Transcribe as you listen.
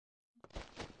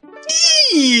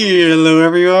Hello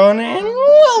everyone, and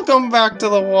welcome back to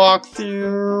the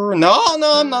walkthrough. No,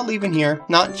 I'm not leaving here.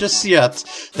 Not just yet.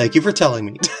 Thank you for telling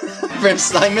me.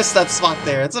 I missed that spot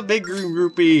there. It's a big green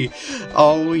rupee.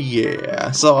 Oh yeah.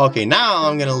 So, okay, now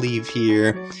I'm gonna leave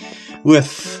here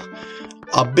with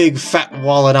a big fat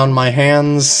wallet on my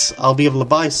hands. I'll be able to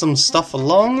buy some stuff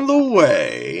along the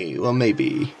way. Well,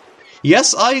 maybe.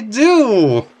 Yes, I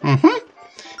do!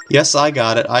 Yes, I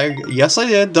got it. Yes, I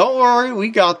did. Don't worry, we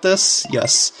got this.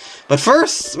 Yes. But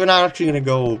first, we're not actually going to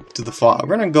go to the fog.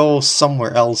 We're going to go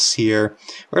somewhere else here.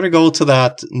 We're going to go to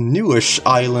that newish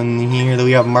island here that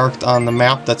we have marked on the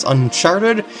map that's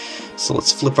uncharted. So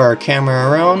let's flip our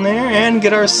camera around there and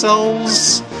get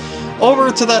ourselves over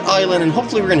to that island. And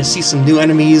hopefully we're going to see some new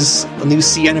enemies, new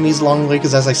sea enemies along the way.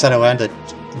 Because as I said, I wanted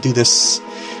to do this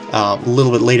a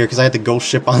little bit later because I had the ghost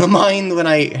ship on the mind when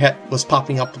I was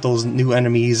popping up with those new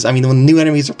enemies. I mean, when new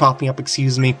enemies are popping up,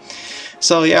 excuse me.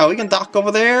 So yeah, we can dock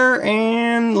over there,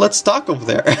 and let's dock over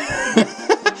there.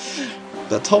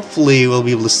 But hopefully we'll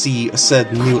be able to see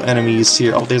said new enemies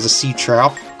here. Oh, there's a sea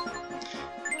trap.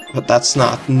 But that's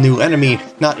not a new enemy.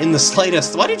 Not in the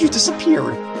slightest. Why did you disappear?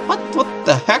 What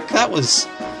the heck? That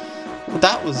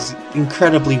was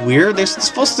incredibly weird. They're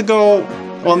supposed to go...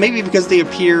 Well, maybe because they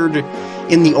appeared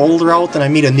in the old route and I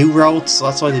made a new route, so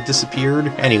that's why they disappeared.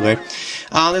 Anyway,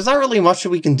 there's not really much that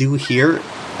we can do here,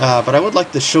 but I would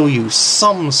like to show you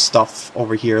some stuff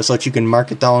over here so that you can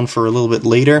mark it down for a little bit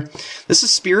later. This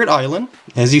is Spirit Island,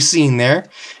 as you've seen there.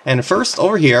 And first,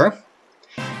 over here,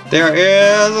 there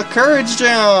is a Courage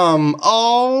Gem!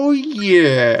 Oh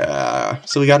yeah!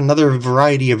 So we got another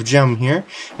variety of gem here,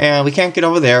 and we can't get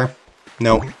over there.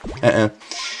 No.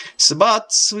 So,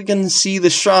 but we can see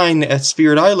the shrine at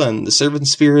Spirit Island. The servant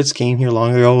spirits came here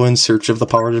long ago in search of the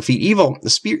power to defeat evil. The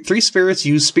three spirits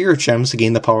used spirit gems to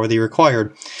gain the power they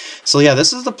required. So yeah,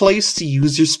 this is the place to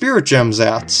use your spirit gems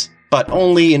at, but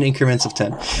only in increments of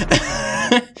 10.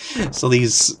 So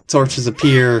these torches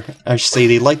appear, I should say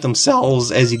they light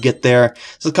themselves as you get there.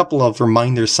 There's a couple of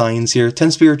reminder signs here. 10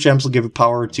 spirit gems will give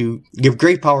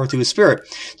great power to a spirit.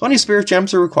 20 spirit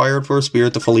gems are required for a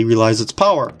spirit to fully realize its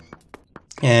power.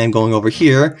 And going over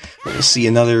here, we'll see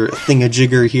another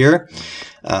thingamajigger here.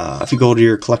 If you go to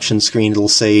your collection screen, it'll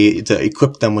say to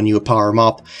equip them when you power them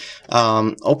up.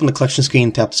 Open the collection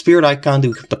screen, tap the spirit icon to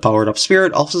equip the powered up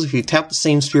spirit. Also, if you tap the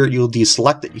same spirit, you'll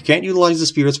deselect it. You can't utilize the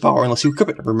spirit's power unless you equip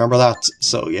it. Remember that.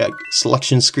 So yeah,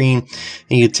 selection screen,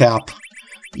 and you tap,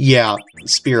 yeah,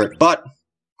 spirit. But,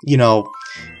 you know,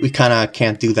 we kind of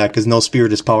can't do that because no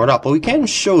spirit is powered up. But we can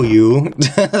show you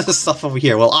the stuff over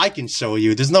here. Well, I can show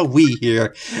you. There's no we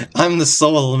here. I'm the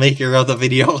sole maker of the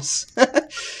videos.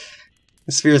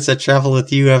 The spirits that travel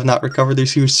with you have not recovered their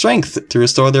true strength. To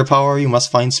restore their power, you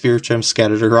must find spirit gems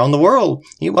scattered around the world.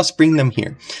 You must bring them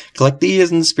here. Collect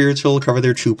these and the spirits will recover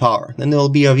their true power. Then they will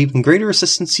be of even greater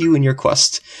assistance to you in your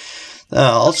quest.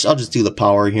 I'll just do the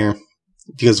power here.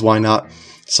 Because why not?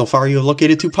 So far you have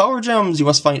located 2 power gems. You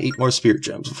must find 8 more spirit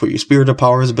gems before your spirit of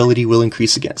power's ability will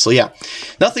increase again. So yeah,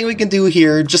 nothing we can do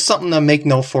here. Just something to make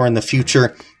note for in the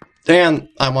future. And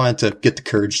I wanted to get the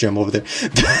Courage Gem over there.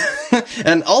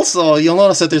 And also, you'll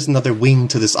notice that there's another wing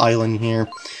to this island here.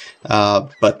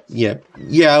 But yeah,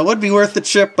 it would be worth the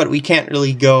trip, but we can't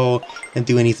really go and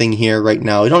do anything here right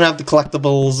now. We don't have the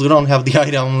collectibles, we don't have the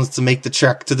items to make the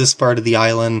trek to this part of the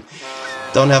island.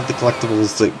 Don't have the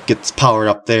collectibles to get powered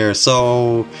up there.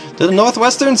 So, to the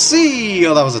Northwestern Sea!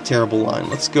 Oh, that was a terrible line.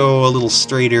 Let's go a little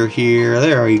straighter here.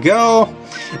 There we go.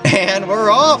 And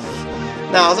we're off!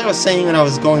 Now, as I was saying when I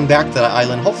was going back to that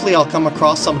island, hopefully I'll come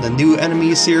across some of the new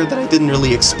enemies here that I didn't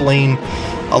really explain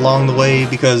along the way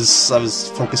because I was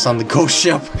focused on the ghost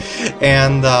ship.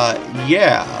 And,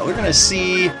 yeah, we're gonna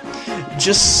see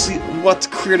just what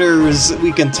critters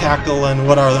we can tackle and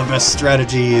what are the best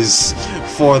strategies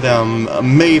for them,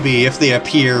 maybe, if they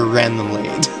appear randomly.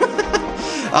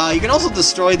 You can also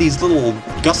destroy these little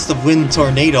gust of wind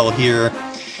tornado here,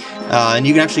 and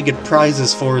you can actually get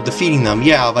prizes for defeating them.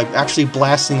 Yeah, by actually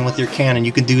blasting them with your cannon,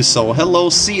 you can do so. Hello,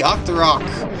 Sea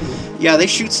Octorok! Yeah, they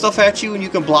shoot stuff at you and you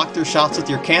can block their shots with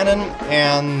your cannon,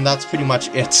 and that's pretty much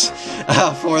it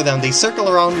for them. They circle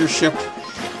around your ship,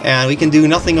 and we can do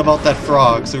nothing about that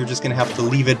frog, so we're just gonna have to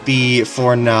leave it be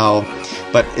for now.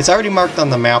 But it's already marked on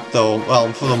the map, though.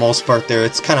 Well, for the most part there.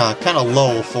 It's kind of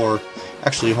low for...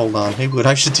 Actually, hold on. Maybe what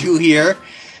I should do here,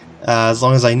 as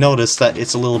long as I notice that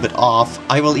it's a little bit off,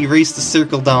 I will erase the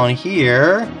circle down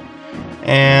here,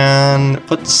 and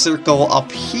put the circle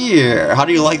up here. How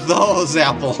do you like those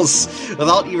apples?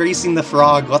 Without erasing the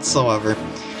frog whatsoever.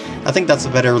 I think that's a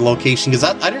better location, because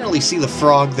I didn't really see the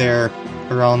frog there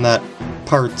around that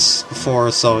parts before,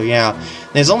 so yeah.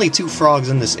 There's only 2 frogs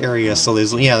in this area, so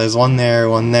there's one there,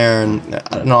 and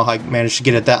I don't know how I managed to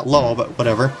get it that low, but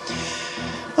whatever.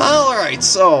 Alright,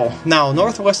 so now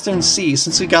Northwestern Sea,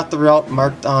 since we got the route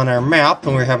marked on our map,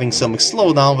 and we're having some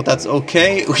slowdown, but that's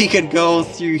okay, we could go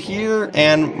through here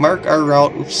and mark our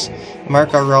route,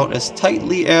 as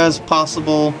tightly as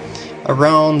possible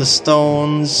around the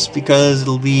stones, because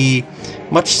it'll be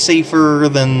much safer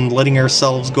than letting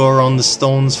ourselves go around the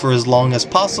stones for as long as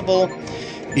possible,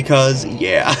 because,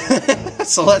 yeah.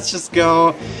 So let's just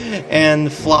go and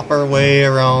flop our way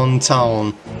around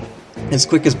town as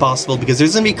quick as possible, because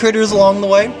there's gonna be critters along the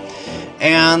way,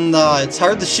 and it's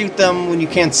hard to shoot them when you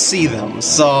can't see them,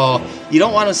 so you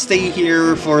don't want to stay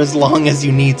here for as long as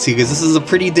you need to, because this is a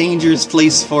pretty dangerous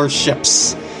place for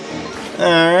ships.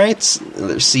 Alright,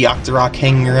 there's the Octorok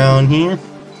hanging around here,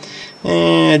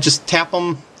 and just tap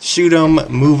them, shoot them,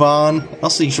 move on.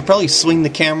 Also, you should probably swing the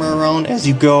camera around as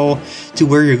you go to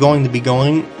where you're going to be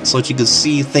going, so that you can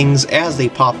see things as they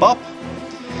pop up.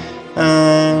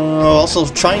 Also,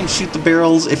 try and shoot the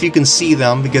barrels if you can see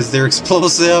them, because they're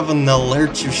explosive and they'll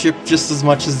hurt your ship just as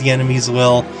much as the enemies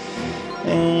will.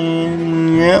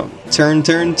 And yeah, turn.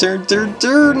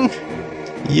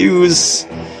 Use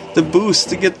the boost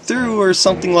to get through, or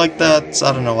something like that.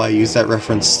 I don't know why I use that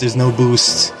reference. There's no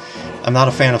boost. I'm not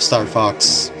a fan of Star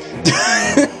Fox.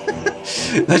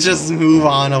 Let's just move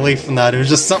on away from that. It was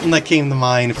just something that came to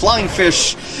mind. Flying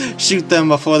fish, shoot them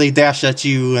before they dash at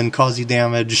you and cause you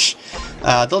damage.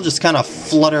 They'll just kind of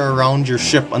flutter around your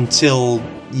ship until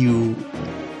you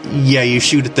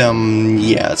shoot at them.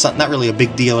 Yeah, it's not really a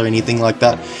big deal or anything like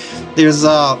that. There's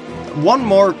one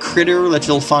more critter that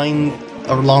you'll find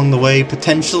along the way,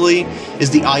 potentially, is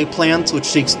the eye plant,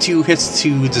 which takes 2 hits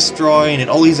to destroy, and it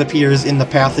always appears in the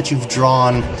path that you've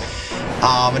drawn.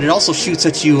 And it also shoots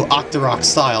at you Octorok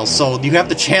style, so you have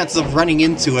the chance of running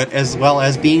into it as well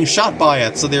as being shot by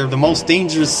it, so they're the most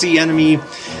dangerous sea enemy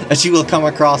that you will come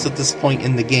across at this point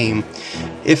in the game,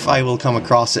 if I will come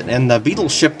across it. And the beetle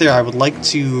ship there I would like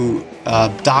to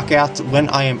dock at when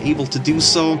I am able to do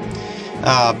so,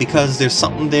 because there's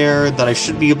something there that I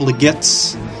should be able to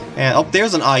get. And oh,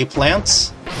 there's an eye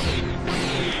plant.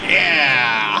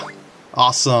 Yeah!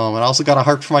 Awesome. And I also got a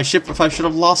heart for my ship if I should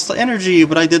have lost the energy,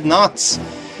 but I did not.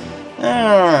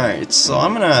 Alright, so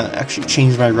I'm gonna actually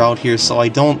change my route here so I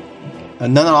don't...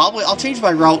 I'll change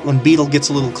my route when Beetle gets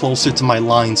a little closer to my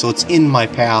line, so it's in my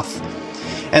path.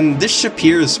 And this ship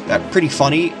here is pretty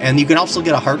funny, and you can also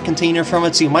get a heart container from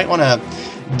it, so you might want to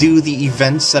do the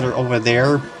events that are over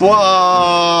there,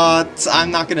 but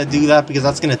I'm not going to do that because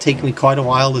that's going to take me quite a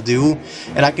while to do,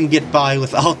 and I can get by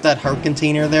without that heart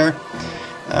container there.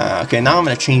 Okay, now I'm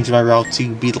going to change my route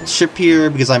to Beetle ship here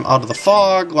because I'm out of the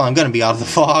fog. Well, I'm going to be out of the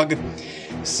fog.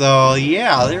 So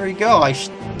yeah, there we go.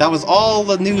 That was all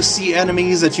the new sea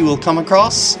enemies that you will come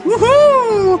across.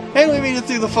 Woohoo! And we made it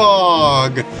through the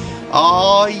fog!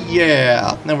 Oh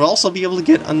yeah! And we'll also be able to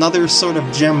get another sort of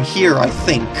gem here, I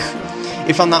think,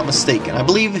 if I'm not mistaken. I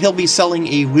believe he'll be selling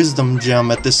a wisdom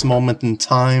gem at this moment in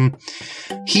time.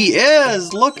 He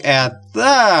is! Look at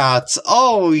that!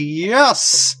 Oh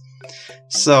yes!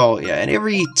 So yeah, and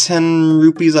every 10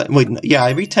 rupees,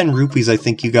 every 10 rupees I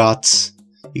think you get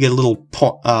a little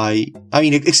point,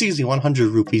 excuse me, 100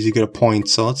 rupees, you get a point,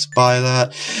 so let's buy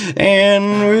that.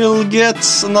 And we'll get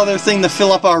another thing to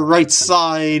fill up our right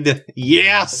side.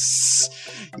 Yes!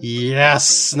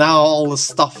 Yes! Now all the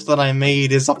stuff that I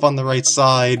made is up on the right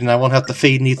side, and I won't have to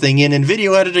fade anything in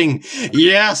video editing.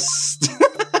 Yes!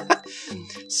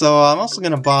 So I'm also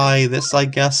gonna buy this, I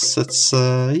guess. It's,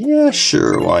 yeah,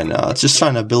 sure, why not? Just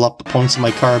trying to build up the points in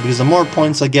my car, because the more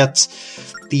points I get,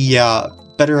 the,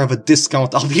 better of a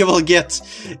discount I'll be able to get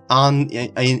on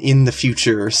in the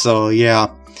future, so yeah.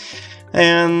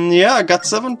 And yeah, I got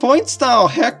 7 points now,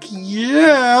 heck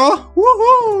yeah!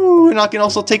 Woohoo! And I can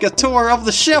also take a tour of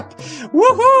the ship!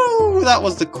 Woohoo! That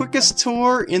was the quickest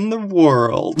tour in the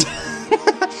world.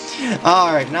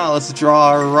 Alright, now let's draw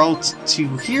our route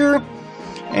to here,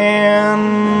 and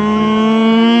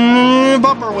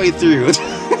bump our way through.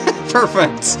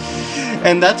 Perfect!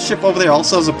 And that ship over there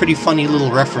also has a pretty funny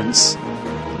little reference.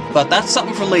 But that's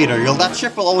something for later. That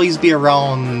ship will always be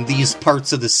around these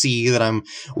parts of the sea that I'm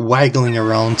waggling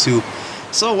around to.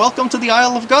 So welcome to the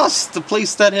Isle of Gust, the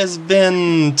place that has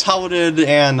been touted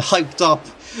and hyped up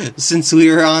since we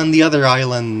were on the other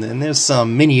island. And there's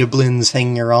some mini-oblins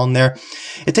hanging around there.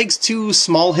 It takes 2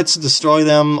 small hits to destroy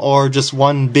them, or just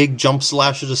 1 big jump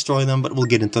slash to destroy them, but we'll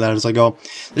get into that as I go.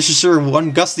 This is sure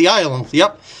one Gust the Island.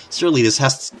 Yep. Surely this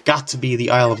has got to be the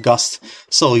Isle of Gust.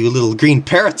 So, you little green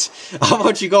parrot, how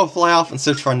about you go fly off and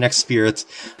search for our next spirit?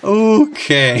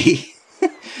 Okay.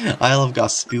 Isle of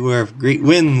Gust, beware of great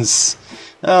winds.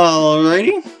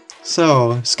 Alrighty.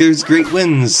 So, there's great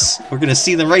winds. We're gonna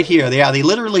see them right here. They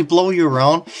literally blow you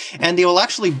around, and they will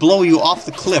actually blow you off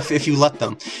the cliff if you let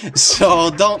them. So,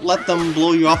 don't let them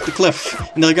blow you off the cliff.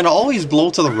 And they're gonna always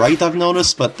blow to the right, I've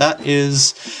noticed, but that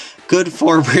is good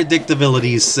for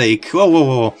predictability's sake. Whoa, whoa,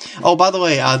 whoa. Oh, by the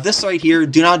way, this right here,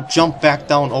 do not jump back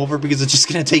down over because it's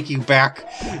just gonna take you back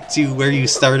to where you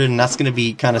started, and that's gonna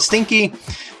be kind of stinky.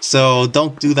 So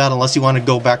don't do that unless you want to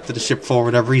go back to the ship for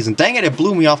whatever reason. Dang it, it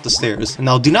blew me off the stairs.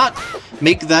 Now do not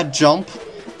make that jump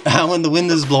when the wind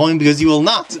is blowing, because you will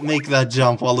not make that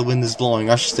jump while the wind is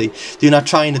blowing. I should say, do not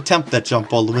try and attempt that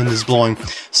jump while the wind is blowing.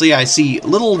 So yeah, I see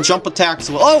little jump attacks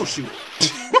will... Oh, shoot!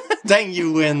 Dang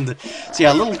you, wind! So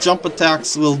yeah, little jump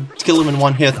attacks will kill them in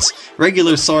one hit.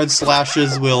 Regular sword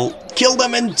slashes will kill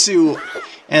them in two.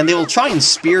 And they will try and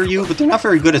spear you, but they're not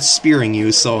very good at spearing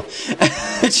you, so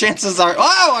chances are...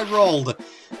 Oh, I rolled!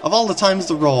 Of all the times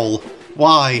to roll.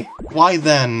 Why? Why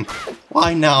then?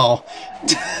 Why now?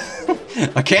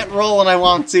 I can't roll when I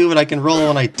want to, but I can roll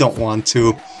when I don't want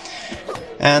to.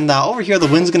 And over here, the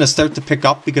wind's going to start to pick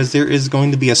up, because there is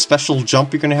going to be a special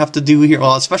jump you're going to have to do here.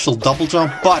 Well, a special double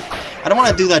jump, but I don't want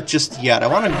to do that just yet. I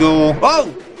want to go...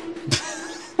 Whoa!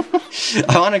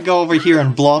 I want to go over here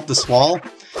and blow up this wall.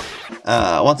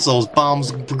 Once those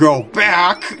bombs go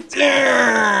back...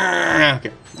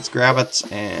 Okay, let's grab it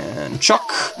and chuck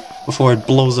before it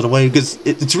blows it away, because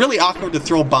it's really awkward to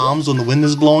throw bombs when the wind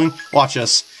is blowing. Watch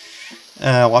this.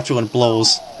 Watch it when it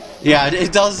blows. Yeah,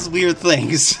 it does weird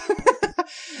things.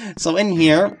 So in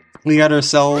here, we got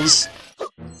ourselves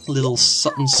a little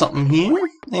something here,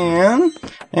 and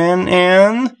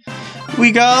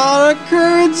we got a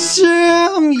Courage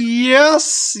Gem!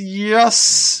 Yes,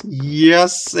 yes,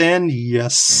 yes, and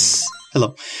yes.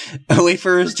 Hello. A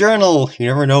Wayfarer's Journal. You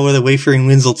never know where the wayfaring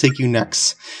winds will take you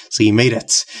next. So you made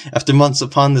it. After months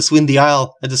upon this windy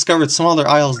isle, I discovered some other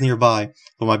isles nearby.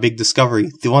 But my big discovery,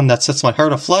 the one that sets my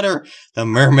heart aflutter, the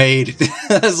mermaid.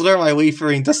 That is where my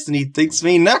wayfaring destiny takes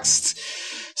me next.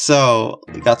 So,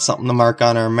 we got something to mark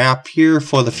on our map here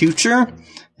for the future.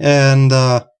 And,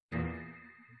 oh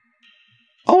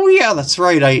yeah, that's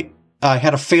right, I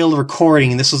had a failed recording,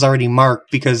 and this was already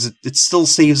marked because it still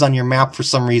saves on your map for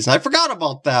some reason. I forgot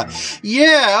about that.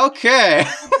 Yeah, okay.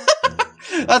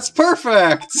 That's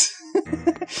perfect.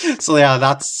 So yeah,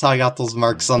 that's how I got those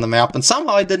marks on the map, and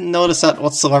somehow I didn't notice that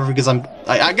whatsoever, because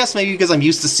I guess maybe because I'm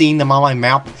used to seeing them on my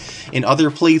map in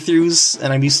other playthroughs,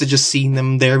 and I'm used to just seeing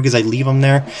them there because I leave them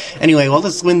there. Anyway, while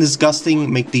this wind is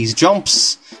gusting, make these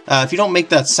jumps. If you don't make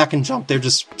that second jump there,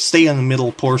 just stay in the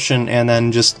middle portion, and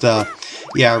then just,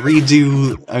 yeah,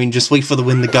 redo, I mean, just wait for the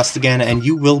wind to gust again, and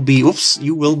you will be, oops,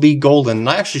 you will be golden. And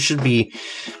I actually should be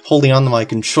holding on to my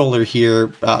controller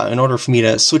here, in order for me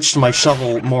to switch to my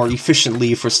shovel more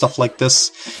efficiently for stuff like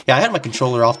this. Yeah, I had my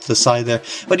controller off to the side there.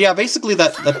 But yeah, basically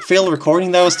that failed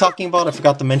recording that I was talking about, I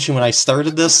forgot to mention when I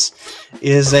started this,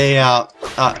 is a,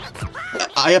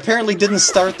 I apparently didn't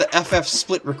start the FF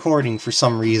split recording for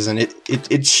some reason.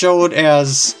 It showed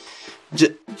as...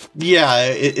 yeah,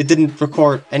 it didn't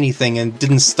record anything and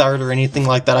didn't start or anything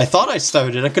like that. I thought I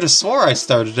started it. I could have swore I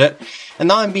started it. And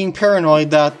now I'm being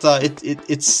paranoid that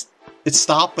it's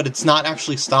stopped, but it's not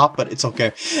actually stopped, but it's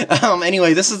okay.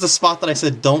 Anyway, this is the spot that I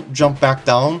said don't jump back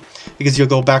down, because you'll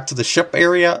go back to the ship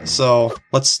area, so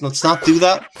let's not do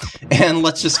that. And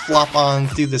let's just flop on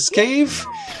through this cave.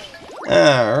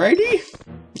 Alrighty.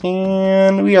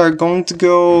 And we are going to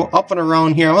go up and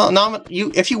around here. Well, now,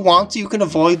 if you want to, you can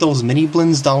avoid those mini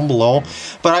blins down below,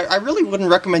 but I really wouldn't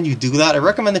recommend you do that. I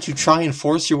recommend that you try and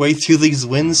force your way through these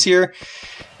winds here.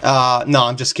 No,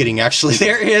 I'm just kidding, actually.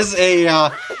 There is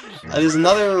a, there's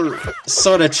another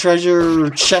sort of treasure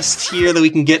chest here that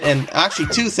we can get, and actually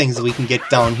two things that we can get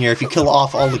down here if you kill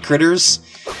off all the critters.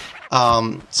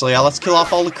 So yeah, let's kill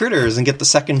off all the critters and get the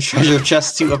second treasure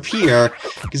chest to appear,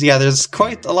 because yeah, there's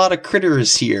quite a lot of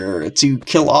critters here to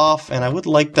kill off, and I would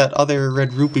like that other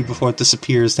red rupee before it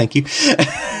disappears, thank you.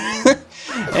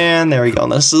 And there we go,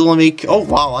 this will make... Oh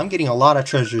wow, I'm getting a lot of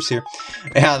treasures here.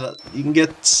 Yeah, you can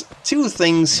get two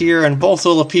things here, and both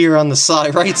will appear on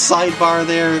the right sidebar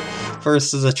there.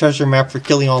 First is a treasure map for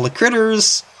killing all the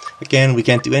critters. Again, we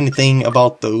can't do anything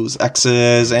about those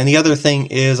X's. And the other thing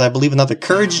is, I believe, another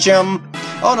Courage Gem.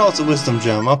 Oh no, it's a Wisdom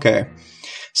Gem, okay.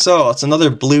 So, it's another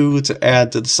blue to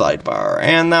add to the sidebar.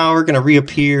 And now we're going to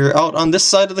reappear out on this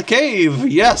side of the cave,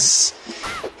 yes!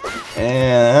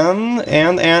 And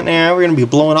we're going to be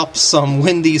blowing up some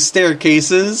windy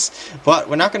staircases, but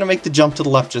we're not going to make the jump to the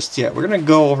left just yet. We're going to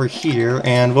go over here,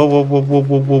 and whoa.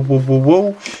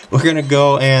 We're going to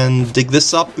go and dig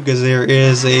this up, because there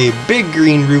is a big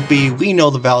green rupee. We know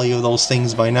the value of those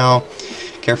things by now.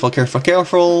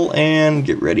 Careful, and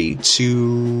get ready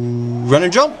to run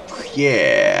and jump.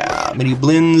 Yeah, mini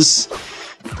blins,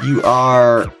 you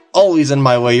are always in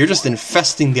my way. You're just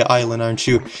infesting the island, aren't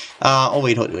you? Oh,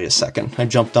 wait a second. I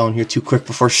jumped down here too quick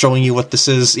before showing you what this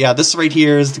is. Yeah, this right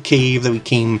here is the cave that we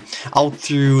came out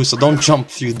through, so don't jump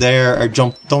through there, or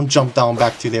don't jump down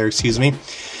back through there, excuse me.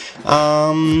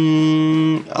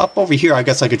 Up over here, I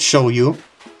guess I could show you,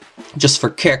 just for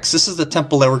kicks. This is the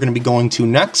temple that we're going to be going to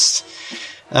next.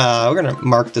 We're going to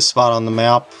mark the spot on the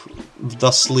map.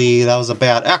 Thusly, that was a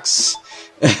bad X.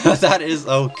 That is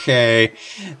okay.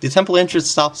 The temple entrance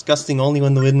stops gusting only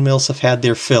when the windmills have had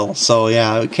their fill. So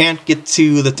yeah, we can't get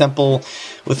to the temple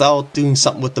without doing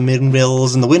something with the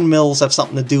windmills, and the windmills have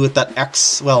something to do with that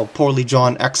X, well, poorly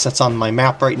drawn X that's on my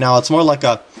map right now. It's more like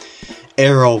a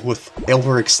arrow with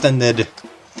overextended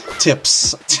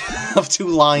tips of 2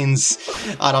 lines.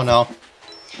 I don't know.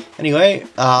 Anyway,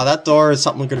 that door is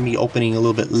something we're going to be opening a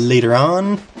little bit later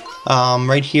on.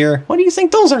 Right here. What do you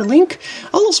think those are, Link?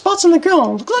 All those spots on the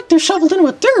ground look like they're shoveled in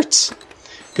with dirt.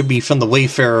 Could be from the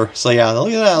Wayfarer. So yeah,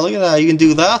 look at that. You can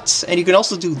do that, and you can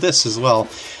also do this as well.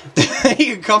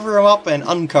 You can cover them up and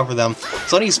uncover them.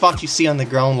 So any spot you see on the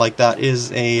ground like that is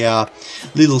a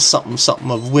little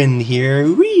something of wind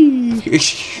here. Whee!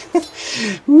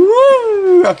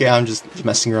 Woo! Okay, I'm just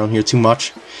messing around here too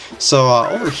much. So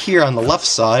over here on the left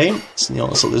side, so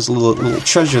there's a little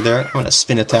treasure there. I'm gonna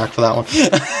spin attack for that one.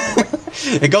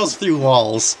 It goes through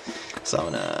walls. So I'm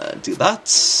gonna do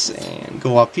that and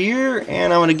go up here,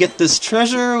 and I'm gonna get this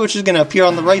treasure, which is gonna appear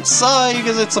on the right side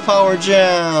because it's a power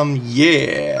gem.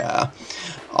 Yeah,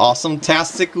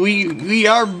 awesome-tastic. We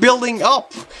are building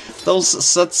up those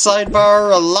set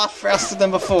sidebar a lot faster than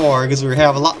before because we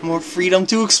have a lot more freedom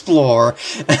to explore.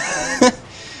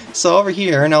 So over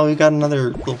here, now we've got another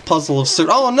little puzzle of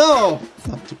oh no!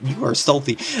 You are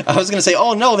stealthy. I was gonna say,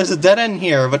 oh no, there's a dead end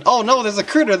here, but oh no, there's a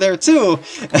critter there too!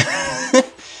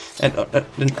 And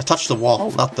I touched the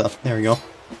wall, not the... There we go.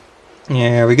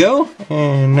 There we go.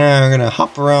 And now we're gonna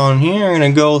hop around here. We're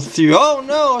gonna go through... Oh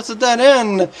no, it's a dead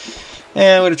end!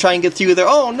 And we're gonna try and get through there.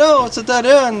 Oh no, it's a dead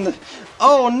end!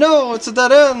 Oh no, it's a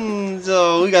dead end!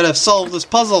 So we gotta solve this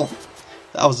puzzle.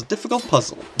 That was a difficult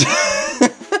puzzle.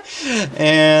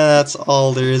 And that's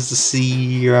all there is to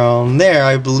see around there,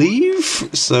 I believe.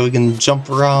 So we can jump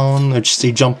around, or just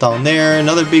say jump down there.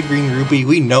 Another big green rupee.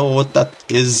 We know what that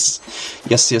is.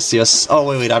 Yes. Oh,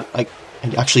 wait. I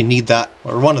actually need that,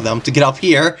 or one of them, to get up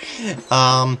here.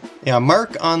 Yeah,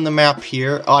 mark on the map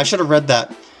here. Oh, I should have read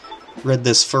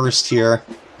this first here.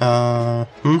 The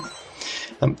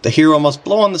hero must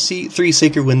blow on the 3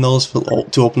 sacred windows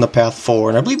to open the path forward.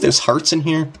 And I believe there's hearts in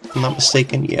here, if I'm not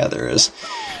mistaken. Yeah, there is.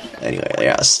 Anyway,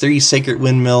 yes, 3 sacred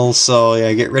windmills, so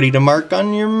yeah, get ready to mark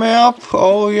on your map.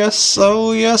 Oh yes.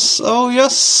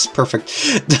 Perfect.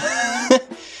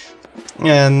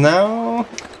 And now,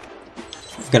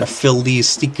 I'm gonna fill these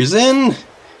stickers in,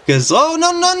 because, oh,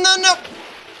 no!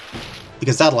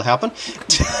 Because that'll happen.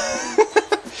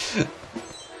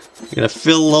 I'm gonna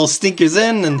fill those stinkers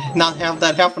in and not have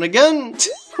that happen again.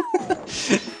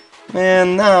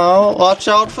 And now, watch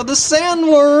out for the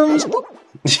sandworms!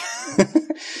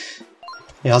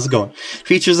 Yeah, how's it going?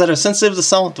 Creatures that are sensitive to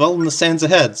sound dwell in the sands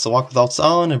ahead, so walk without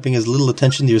sound and bring as little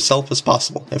attention to yourself as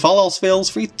possible. If all else fails,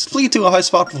 flee to a high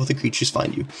spot before the creatures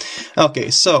find you.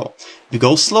 Okay, so, if you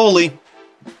go slowly,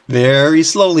 very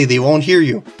slowly, they won't hear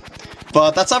you.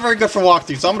 But that's not very good for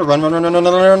walkthrough, so I'm gonna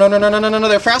run.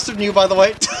 They're faster than you, by the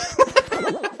way.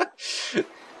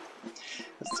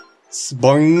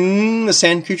 Boing! The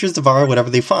sand creatures devour whatever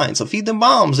they find, so feed them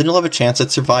bombs and you'll have a chance at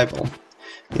survival.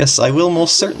 Yes, I will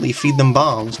most certainly feed them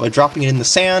bombs. By dropping it in the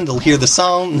sand, they'll hear the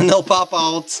sound, and they'll pop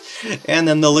out, and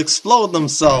then they'll explode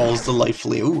themselves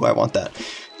delightfully. Ooh, I want that.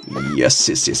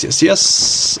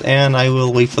 Yes. And I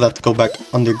will wait for that to go back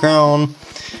underground.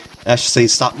 I should say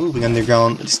stop moving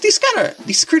underground.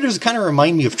 These critters kind of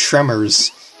remind me of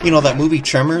Tremors. You know that movie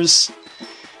Tremors?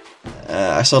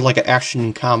 I saw like an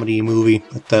action comedy movie,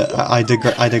 but I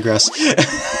digress.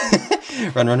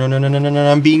 Run,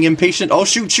 I'm being impatient. Oh,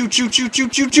 shoot.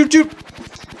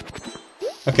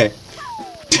 Okay.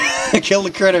 Kill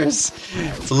the critters.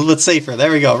 It's a little bit safer.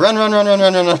 There we go. Run.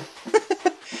 I'm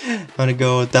gonna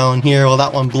go down here while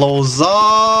that one blows up.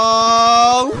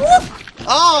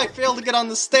 Oh, I failed to get on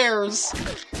the stairs.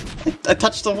 I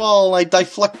touched the wall, I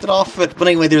deflected off it. But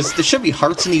anyway, there should be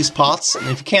hearts in these pots, and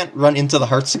if you can't run into the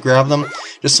hearts to grab them,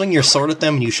 just swing your sword at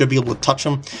them and you should be able to touch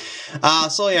them.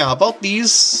 So yeah, about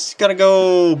these, gotta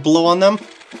go blow on them.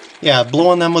 Yeah, blow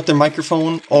on them with their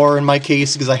microphone, or in my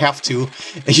case, because I have to,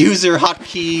 use your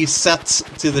hotkey set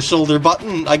to the shoulder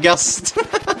button, I guess.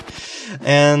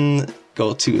 And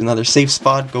go to another safe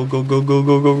spot. Go, go, go, go,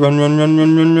 go, go, run, run, run,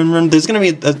 run, run, run, run. There's going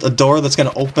to be a door that's going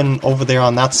to open over there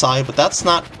on that side, but that's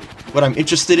not what I'm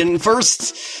interested in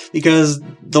first, because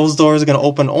those doors are going to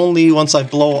open only once I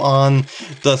blow on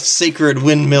the sacred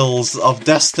windmills of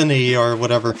destiny, or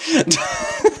whatever.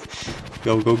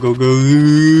 Go, go, go, go,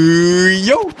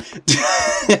 yo!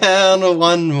 And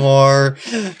one more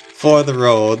for the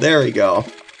road. There we go.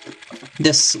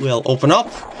 This will open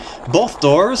up both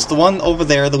doors. The one over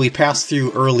there that we passed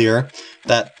through earlier,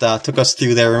 that took us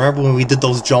through there. Remember when we did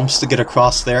those jumps to get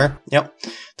across there? Yep.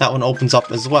 That one opens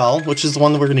up as well, which is the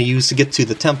one that we're going to use to get to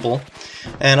the temple.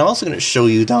 And I'm also going to show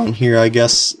you down here, I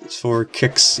guess, for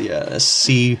kicks. Yeah,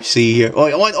 see here. Oh,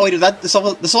 wait, this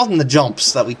wasn't the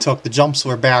jumps that we took. The jumps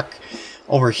were back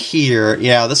over here.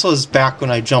 Yeah, this was back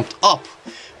when I jumped up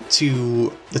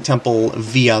to the temple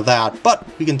via that, but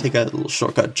we can take a little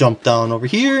shortcut jump down over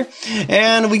here,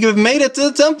 and we have made it to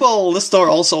the temple! This door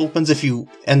also opens if you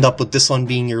end up with this one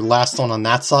being your last one on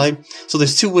that side, so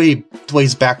there's two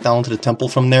ways back down to the temple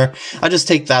from there. I just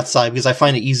take that side because I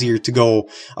find it easier to go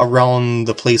around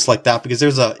the place like that, because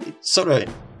there's a sort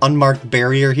of unmarked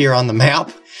barrier here on the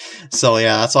map, so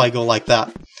yeah, that's why I go like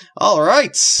that.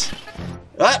 Alright!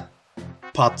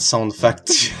 Pot sound effect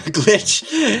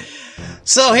glitch.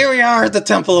 So here we are at the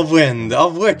Temple of Wind,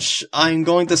 of which I'm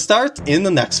going to start in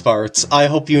the next part. I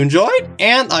hope you enjoyed,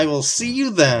 and I will see you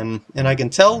then. And I can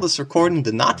tell this recording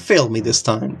did not fail me this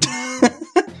time.